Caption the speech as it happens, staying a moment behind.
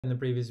In the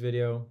previous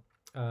video,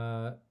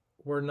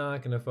 we're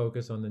not going to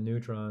focus on the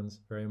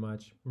neutrons very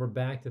much. We're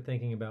back to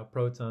thinking about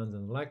protons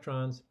and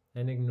electrons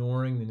and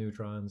ignoring the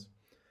neutrons.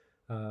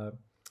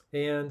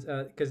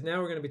 Because now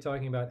we're going to be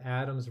talking about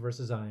atoms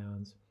versus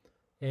ions.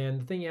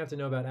 And the thing you have to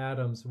know about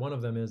atoms, one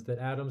of them is that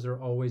atoms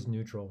are always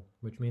neutral,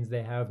 which means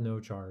they have no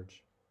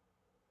charge.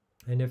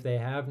 And if they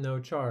have no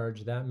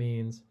charge, that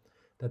means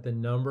that the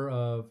number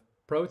of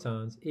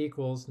protons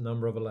equals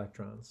number of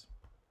electrons.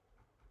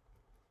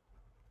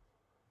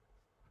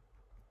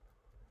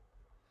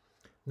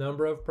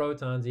 Number of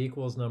protons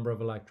equals number of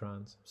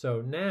electrons.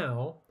 So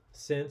now,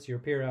 since your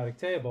periodic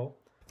table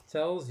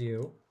tells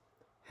you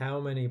how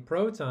many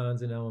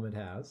protons an element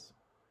has,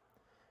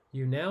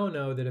 you now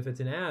know that if it's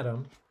an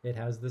atom, it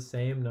has the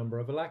same number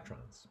of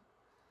electrons.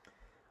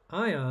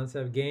 Ions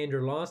have gained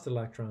or lost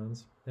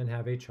electrons and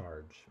have a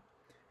charge.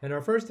 And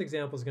our first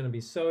example is going to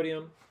be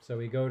sodium. So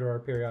we go to our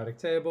periodic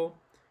table.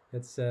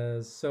 It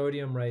says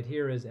sodium right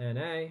here is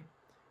Na.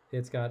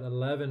 It's got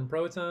 11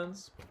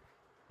 protons.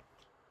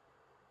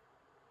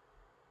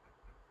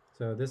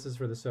 So this is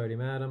for the sodium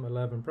atom,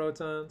 11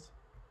 protons.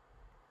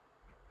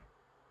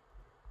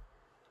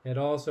 It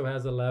also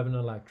has 11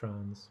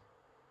 electrons.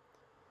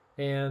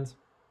 And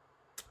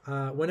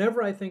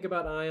whenever I think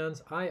about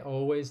ions, I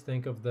always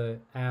think of the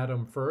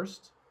atom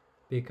first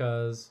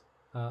because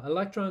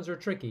electrons are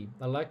tricky.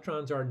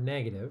 Electrons are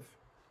negative.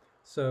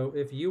 So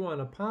if you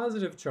want a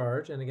positive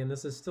charge, and again,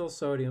 this is still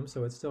sodium,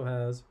 so it still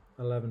has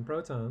 11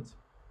 protons.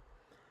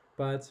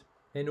 But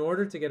in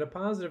order to get a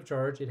positive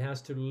charge, it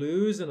has to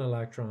lose an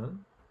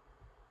electron.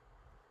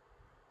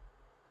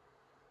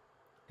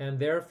 And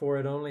therefore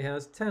it only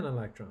has 10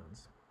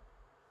 electrons.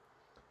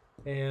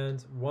 And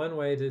one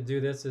way to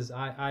do this is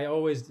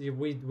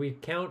we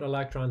count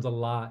electrons a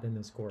lot in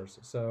this course.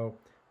 So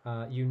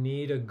you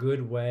need a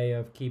good way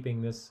of keeping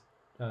this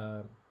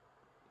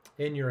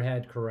in your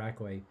head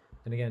correctly.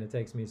 And again, it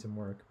takes me some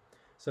work.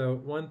 So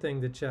one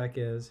thing to check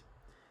is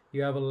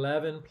you have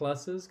 11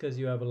 pluses because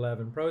you have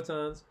 11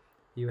 protons.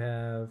 You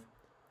have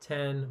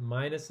 10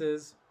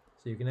 minuses,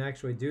 so you can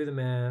actually do the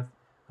math.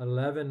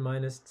 11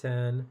 minus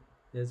 10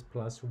 is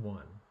plus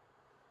 1.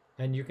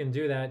 And you can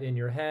do that in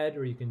your head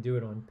or you can do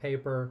it on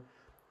paper.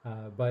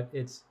 But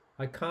it's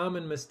a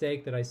common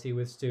mistake that I see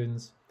with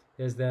students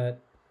is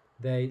that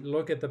they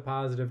look at the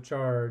positive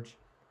charge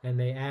and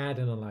they add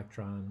an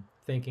electron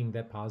thinking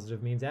that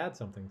positive means add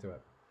something to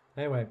it.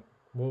 Anyway,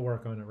 we'll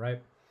work on it,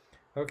 right?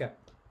 Okay.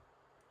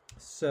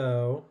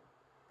 So,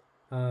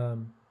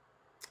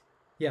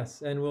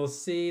 yes, and we'll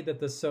see that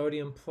the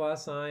sodium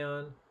plus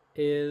ion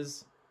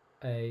is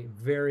a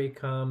very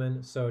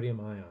common sodium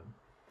ion.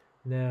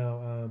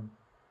 Now,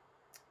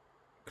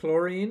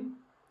 chlorine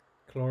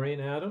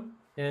atom,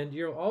 and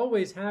you'll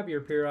always have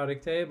your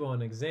periodic table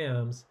on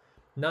exams,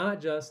 not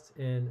just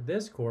in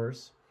this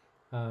course,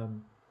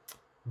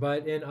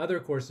 but in other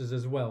courses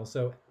as well.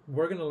 So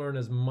we're going to learn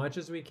as much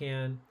as we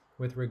can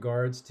with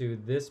regards to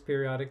this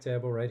periodic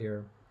table right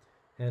here.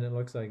 And it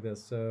looks like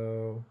this.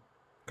 So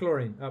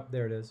chlorine,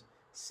 there it is.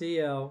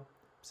 Cl,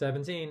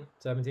 17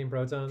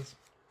 protons.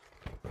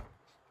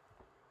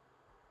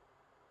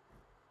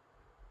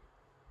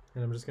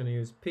 And I'm just going to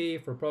use P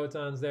for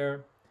protons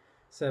there,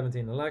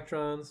 17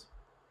 electrons.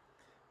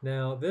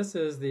 Now this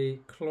is the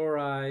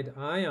chloride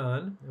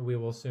ion. We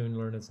will soon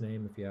learn its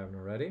name if you haven't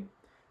already.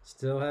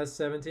 Still has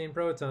 17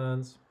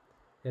 protons.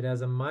 It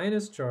has a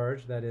minus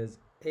charge, that is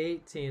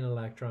 18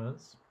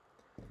 electrons.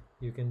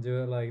 You can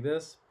do it like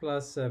this,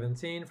 plus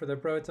 17 for the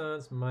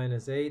protons,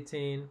 minus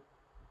 18.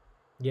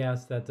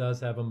 Yes, that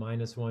does have a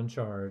minus 1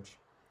 charge.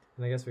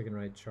 And I guess we can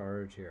write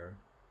charge here.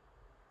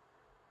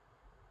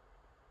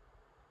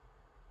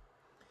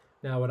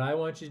 Now what I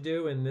want you to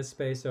do in this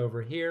space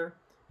over here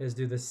is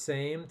do the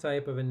same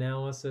type of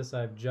analysis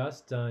I've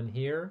just done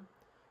here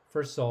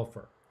for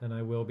sulfur, and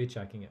I will be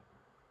checking it.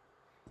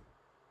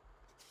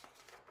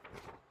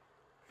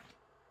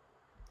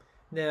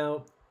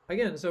 Now,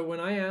 again, so when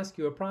I ask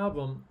you a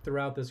problem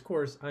throughout this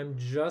course, I'm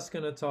just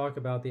going to talk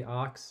about the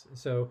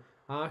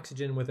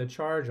oxygen with a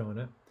charge on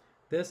it.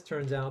 This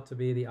turns out to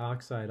be the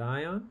oxide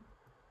ion.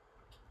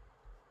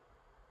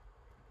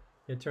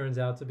 It turns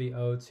out to be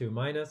O2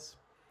 minus.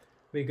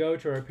 We go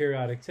to our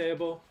periodic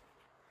table.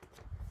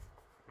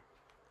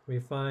 We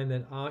find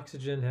that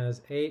oxygen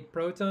has 8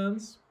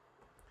 protons.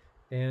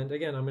 And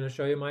again, I'm going to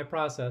show you my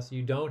process.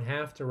 You don't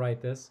have to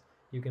write this.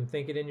 You can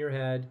think it in your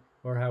head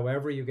or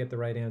however you get the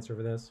right answer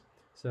for this.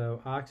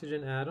 So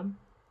oxygen atom,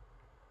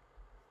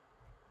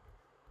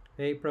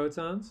 8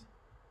 protons,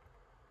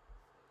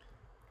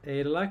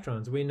 8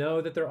 electrons. We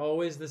know that they're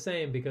always the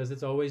same because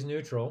it's always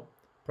neutral.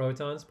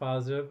 Protons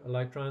positive,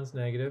 electrons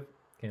negative,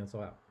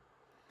 cancel out.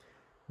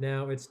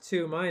 Now it's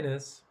 2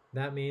 minus.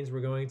 That means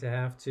we're going to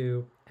have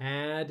to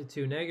add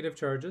 2 negative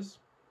charges.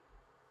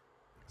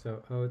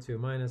 So O2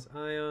 minus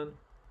ion,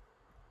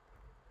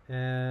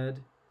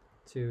 add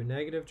 2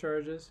 negative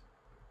charges.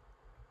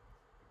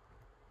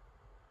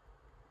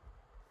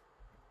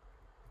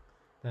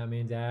 That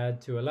means add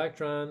 2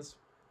 electrons.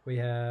 We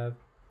have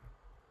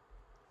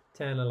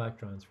 10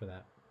 electrons for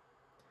that.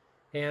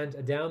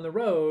 And down the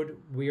road,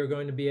 we are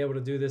going to be able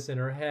to do this in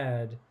our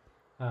head.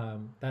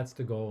 That's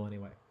the goal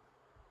anyway.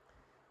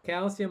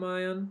 Calcium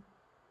ion,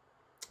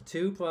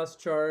 2 plus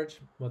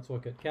charge. Let's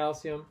look at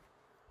calcium.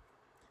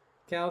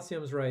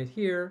 Calcium's right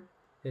here.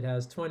 It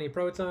has 20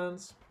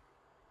 protons.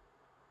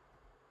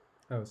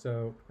 Oh,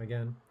 so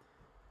again,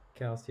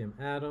 calcium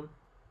atom,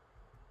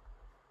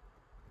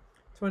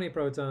 20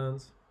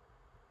 protons,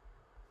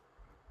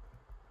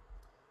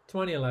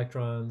 20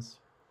 electrons.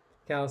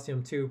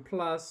 Calcium 2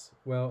 plus,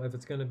 well, if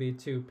it's going to be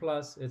 2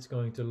 plus, it's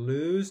going to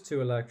lose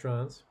 2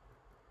 electrons.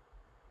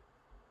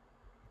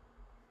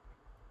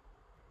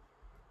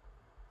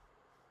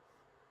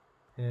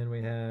 And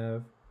we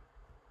have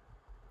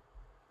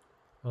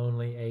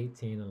only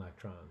 18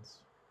 electrons.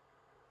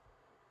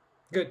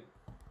 Good.